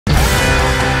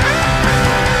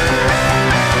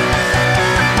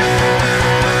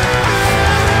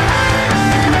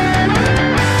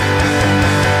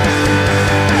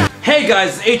Hey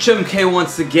guys, HMK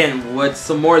once again with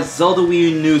some more Zelda Wii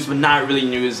U news, but not really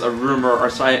news, a rumor, or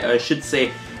sorry, I should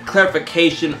say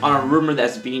clarification on a rumor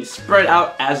that's being spread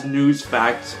out as news,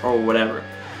 facts, or whatever.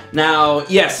 Now,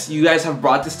 yes, you guys have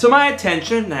brought this to my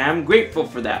attention, and I'm grateful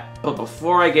for that. But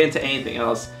before I get into anything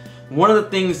else, one of the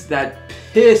things that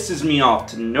pisses me off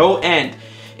to no end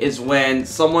is when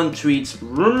someone treats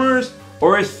rumors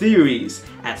or theories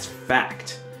as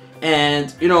fact.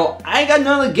 And, you know, I got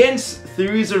nothing against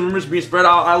theories and rumors being spread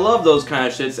out. I love those kind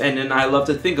of shits, and then I love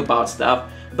to think about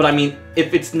stuff. But I mean,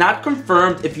 if it's not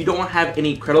confirmed, if you don't have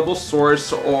any credible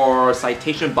source or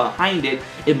citation behind it,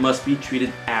 it must be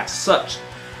treated as such.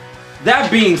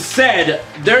 That being said,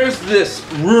 there's this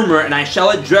rumor, and I shall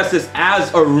address this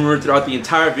as a rumor throughout the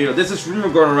entire video. There's this rumor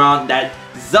going around that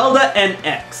Zelda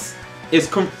NX is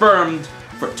confirmed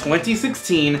for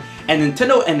 2016, and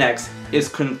Nintendo NX is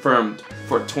confirmed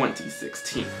for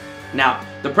 2016. Now,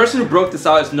 the person who broke this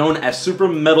out is known as Super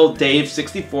Metal Dave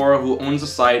 64, who owns a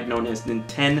site known as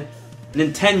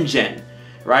Nintengen,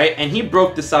 right? And he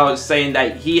broke this out saying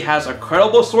that he has a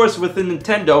credible source within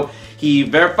Nintendo. He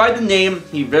verified the name,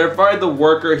 he verified the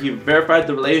worker, he verified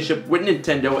the relationship with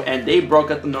Nintendo, and they broke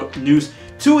out the news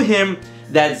to him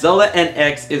that Zelda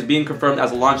NX is being confirmed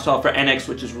as a launch title for NX,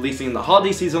 which is releasing in the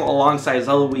holiday season alongside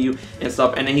Zelda Wii U and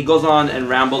stuff. And then he goes on and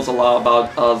rambles a lot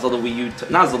about Zelda Wii U,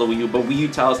 not Zelda Wii U, but Wii U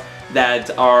titles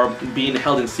that are being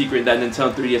held in secret, that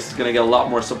Nintendo 3DS is going to get a lot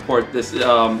more support this in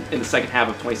the second half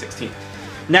of 2016.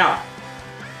 Now,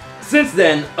 since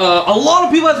then, a lot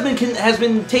of people has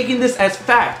been taking this as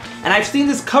fact, and I've seen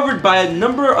this covered by a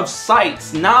number of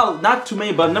sites, not too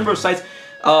many, but a number of sites,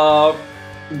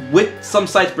 with some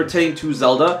sites pertaining to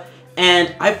Zelda,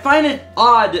 and I find it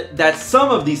odd that some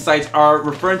of these sites are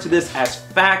referring to this as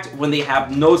fact when they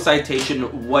have no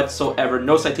citation whatsoever,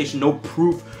 no citation, no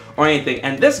proof or anything.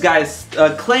 And this guy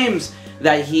claims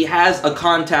that he has a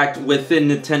contact within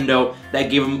Nintendo that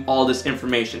gave him all this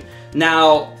information.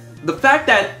 Now, the fact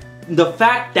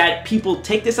that people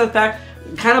take this as fact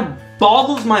kind of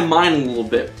boggles my mind a little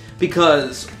bit,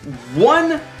 because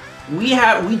one, we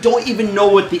don't even know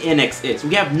what the NX is.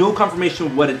 We have no confirmation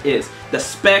of what it is. The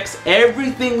specs,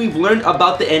 everything we've learned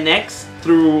about the NX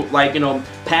through, like, you know,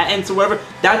 patents or whatever,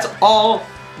 that's all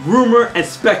rumor and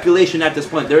speculation at this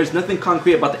point. There is nothing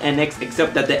concrete about the NX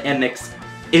except that the NX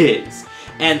is.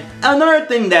 And another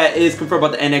thing that is confirmed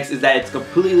about the NX is that it's a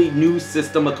completely new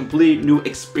system, a completely new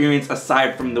experience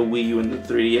aside from the Wii U and the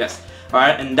 3DS.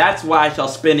 Alright, and that's why I shall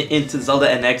spin into Zelda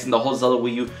NX and the whole Zelda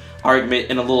Wii U argument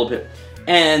in a little bit.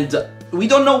 And we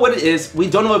don't know what it is. We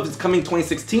don't know if it's coming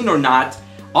 2016 or not.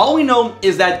 All we know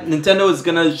is that Nintendo is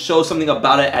gonna show something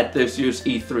about it at this year's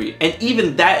E3. And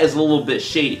even that is a little bit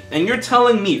shady. And you're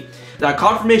telling me that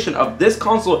confirmation of this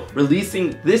console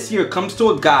releasing this year comes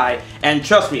to a guy, and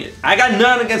trust me, I got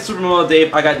none against Super Metal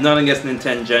Dave, I got none against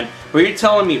Nintendo, but you're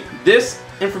telling me this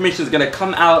information is gonna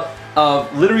come out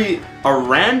of literally a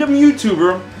random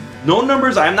YouTuber, no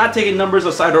numbers, I'm not taking numbers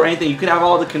aside or anything, you could have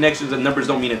all the connections and numbers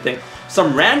don't mean a thing.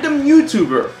 Some random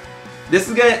YouTuber, this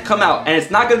is gonna come out, and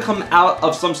it's not gonna come out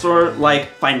of some sort of like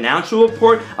financial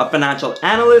report, a financial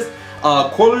analyst, a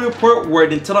quarterly report where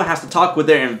Nintendo has to talk with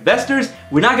their investors.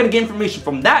 We're not gonna get information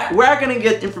from that. We're gonna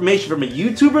get information from a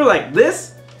YouTuber like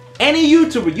this. Any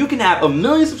YouTuber, you can have 1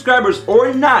 million subscribers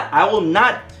or not. I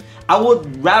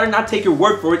would rather not take your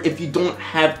word for it if you don't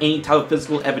have any type of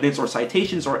physical evidence or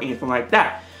citations or anything like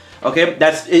that. Okay,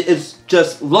 it's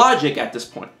just logic at this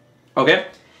point. Okay,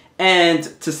 and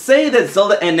to say that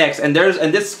Zelda NX and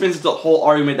this spins the whole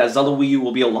argument that Zelda Wii U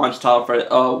will be a launch title for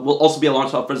will also be a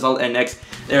launch title for Zelda NX.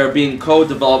 They're being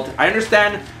co-developed. I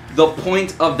understand the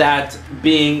point of that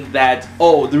being that,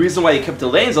 oh, the reason why they kept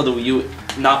delaying Zelda Wii U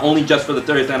not only just for the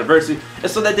 30th anniversary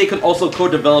is so that they could also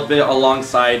co-develop it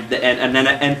alongside the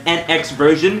NX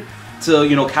version, to,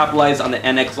 you know, capitalize on the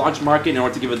NX launch market in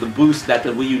order to give it the boost that the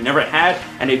Wii U never had.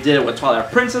 And they did it with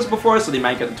Twilight Princess before, so they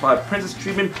might get the Twilight Princess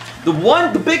treatment.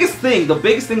 The biggest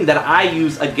thing that I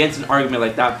use against an argument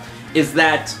like that is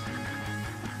that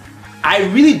I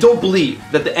really don't believe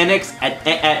that the NX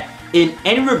in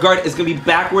any regard is going to be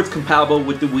backwards compatible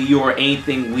with the Wii U or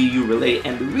anything Wii U related.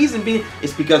 And the reason being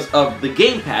is because of the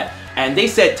gamepad. And they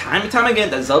said time and time again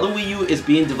that Zelda Wii U is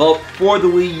being developed for the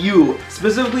Wii U,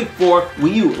 specifically for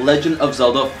Wii U, Legend of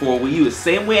Zelda for Wii U. The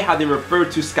same way how they refer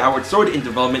to Skyward Sword in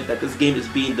development, that this game is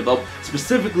being developed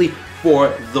specifically for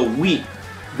the Wii.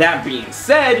 That being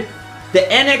said, the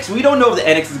NX, we don't know if the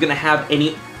NX is going to have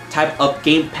any type of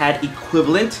gamepad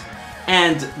equivalent.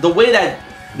 And the way that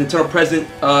Nintendo President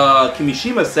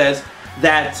Kimishima says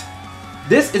that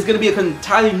this is going to be an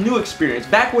entirely new experience.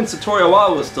 Back when Satoru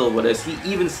Iwata was still with us, he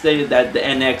even stated that the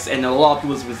NX, and a lot of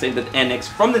people have been saying that the NX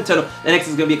from Nintendo, the NX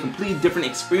is going to be a completely different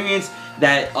experience,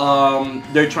 that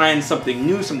they're trying something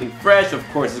new, something fresh. Of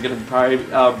course, it's going to probably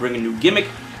bring a new gimmick.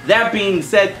 That being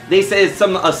said, they say it's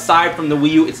something aside from the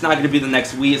Wii U. It's not going to be the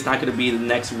next Wii. It's not going to be the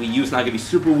next Wii U. It's not going to be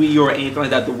Super Wii U or anything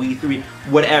like that, the Wii 3,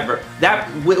 whatever.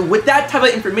 With that type of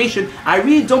information, I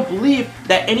really don't believe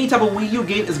that any type of Wii U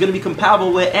game is going to be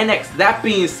compatible with NX. That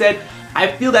being said,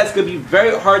 I feel that it's going to be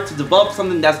very hard to develop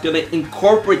something that's going to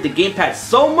incorporate the gamepad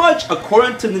so much,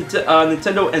 according to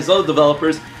Nintendo and Zelda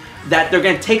developers, that they're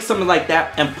going to take something like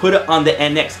that and put it on the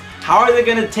NX. How are they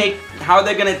gonna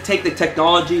take the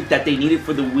technology that they needed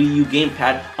for the Wii U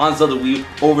gamepad on Zelda Wii U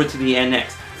over to the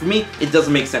NX? For me, it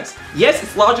doesn't make sense. Yes,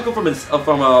 it's logical from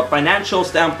a financial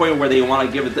standpoint where they want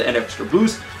to give it an extra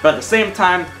boost, but at the same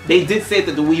time, they did say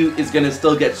that the Wii U is gonna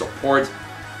still get support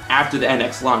after the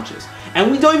NX launches. And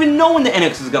we don't even know when the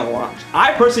NX is gonna launch.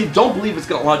 I personally don't believe it's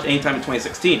gonna launch anytime in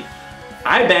 2016.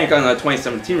 I bank on a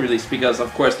 2017 release because,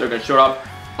 of course, they're gonna show up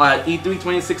at E3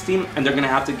 2016, and they're gonna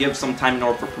have to give some time in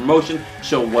order for promotion,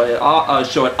 show it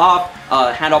off,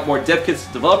 hand out more dev kits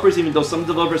to developers, even though some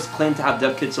developers claim to have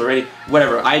dev kits already.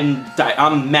 Whatever.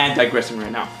 I'm mad digressing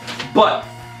right now. But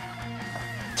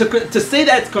to say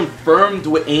that it's confirmed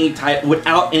with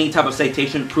without any type of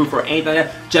citation proof or anything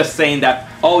like that, just saying that,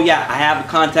 oh yeah, I have a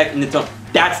contact and it's a,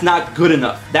 that's not good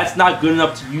enough. That's not good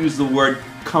enough to use the word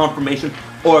confirmation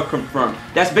or confirm.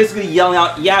 That's basically yelling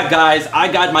out, yeah guys,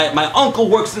 I got my uncle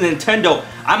works in Nintendo.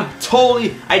 I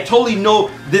totally know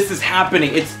this is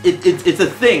happening. It's a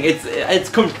thing. It's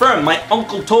confirmed. My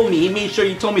uncle told me. He made sure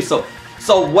he told me so.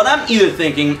 So what I'm either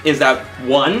thinking is that,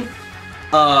 one,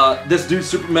 this dude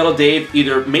Super Metal Dave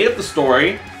either made up the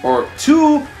story, or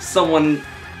two, someone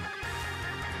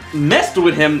messed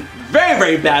with him very,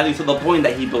 very badly to the point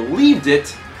that he believed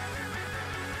it.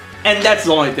 And that's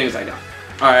the only things I got.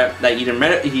 Alright, that he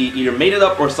either made it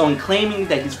up, or someone claiming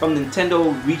that he's from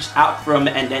Nintendo reached out for him,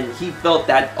 and then he felt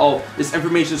that, oh, this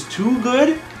information is too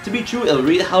good to be true, it'll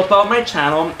really help out my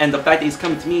channel, and the fact that he's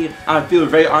coming to me, I feel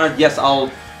very honored. Yes,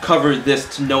 I'll cover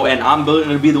this to no end. I'm going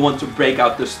to be the one to break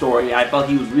out this story. I felt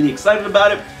he was really excited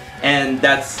about it, and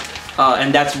that's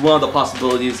one of the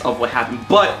possibilities of what happened.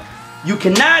 But you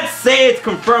cannot say it's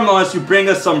confirmed unless you bring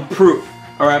us some proof.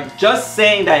 Alright, just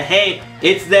saying that, hey,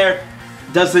 it's there,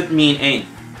 doesn't mean anything.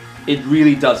 It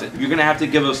really doesn't. You're gonna have to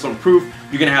give us some proof.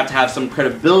 You're gonna have to have some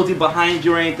credibility behind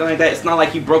you or anything like that. It's not like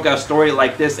he broke out a story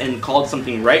like this and called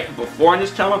something right before on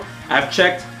this channel. I've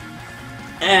checked.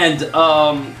 And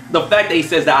the fact that he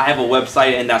says that I have a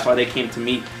website and that's why they came to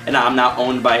me, and I'm not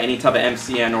owned by any type of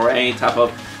MCN or any type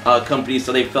of company,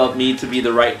 so they felt me to be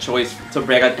the right choice to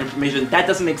break out the information, that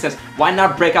doesn't make sense. Why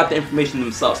not break out the information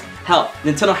themselves? Hell,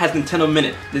 Nintendo has Nintendo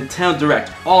Minute, Nintendo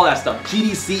Direct, all that stuff.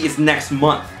 GDC is next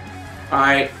month.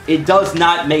 Alright? It does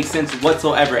not make sense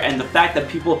whatsoever, and the fact that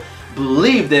people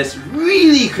believe this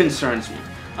really concerns me.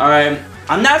 Alright?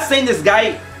 I'm not saying this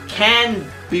guy can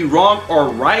be wrong or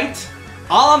right.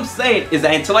 All I'm saying is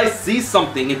that until I see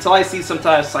something, until I see some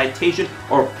type of citation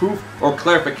or proof or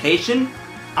clarification,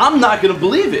 I'm not going to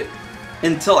believe it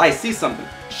until I see something.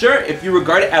 Sure, if you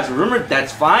regard it as a rumor,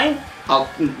 that's fine.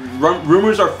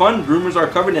 Rumors are fun, rumors are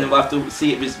covered, and we'll have to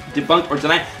see if it's debunked or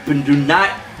denied, but do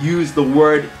not use the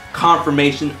word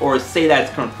confirmation or say that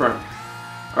it's confirmed.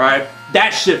 Alright? That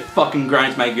shit fucking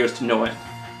grinds my gears to no end.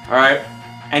 Alright?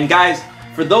 And guys,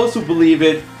 for those who believe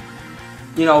it,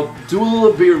 you know, do a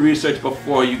little bit of research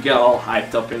before you get all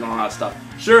hyped up and all that stuff.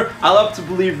 Sure, I love to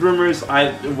believe rumors,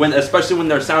 especially when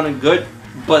they're sounding good,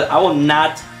 but I will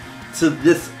not, to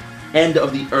this end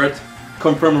of the earth,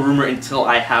 confirm a rumor until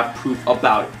I have proof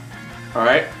about it.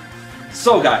 Alright?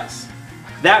 So guys,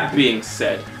 that being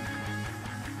said,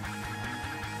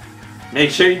 make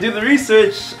sure you do the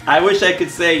research. I wish I could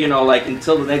say, you know, like,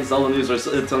 until the next Zelda news or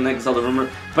until the next Zelda rumor,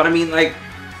 but I mean, like,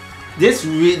 this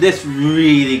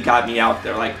really got me out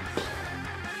there. Like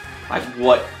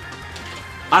what?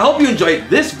 I hope you enjoyed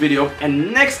this video,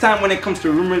 and next time when it comes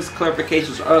to rumors,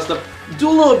 clarifications, or other stuff, do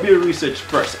a little bit of research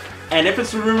first. And if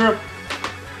it's a rumor,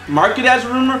 mark it as a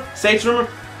rumor, say it's a rumor,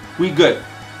 we good.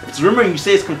 If it's a rumor and you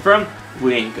say it's confirmed,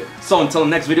 we ain't good. So until the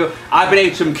next video, I've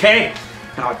been HMK,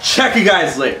 and I'll check you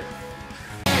guys later.